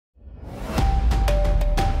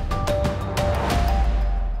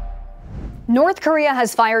North Korea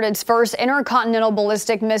has fired its first intercontinental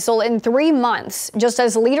ballistic missile in 3 months, just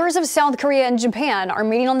as leaders of South Korea and Japan are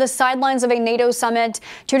meeting on the sidelines of a NATO summit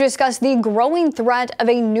to discuss the growing threat of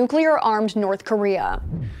a nuclear-armed North Korea.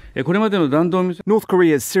 North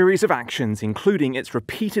Korea's series of actions, including its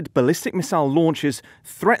repeated ballistic missile launches,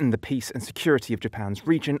 threaten the peace and security of Japan's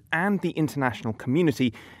region and the international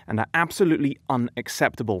community and are absolutely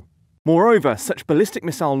unacceptable. Moreover, such ballistic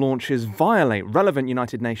missile launches violate relevant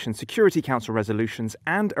United Nations Security Council resolutions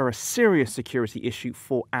and are a serious security issue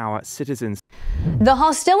for our citizens. The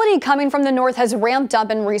hostility coming from the north has ramped up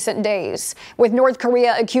in recent days, with North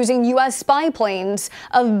Korea accusing U.S. spy planes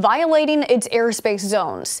of violating its airspace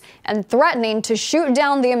zones and threatening to shoot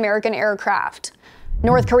down the American aircraft.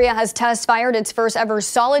 North Korea has test-fired its first-ever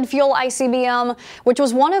solid-fuel ICBM, which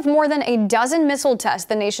was one of more than a dozen missile tests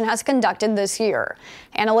the nation has conducted this year.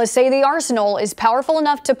 Analysts say the arsenal is powerful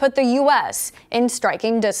enough to put the U.S. in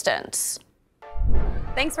striking distance.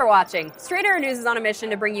 Thanks for watching. Straight Arrow News is on a mission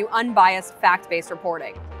to bring you unbiased, fact-based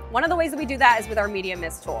reporting. One of the ways that we do that is with our Media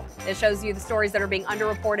Mist tool. It shows you the stories that are being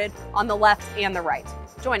underreported on the left and the right.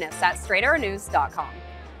 Join us at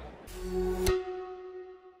straightarrownews.com.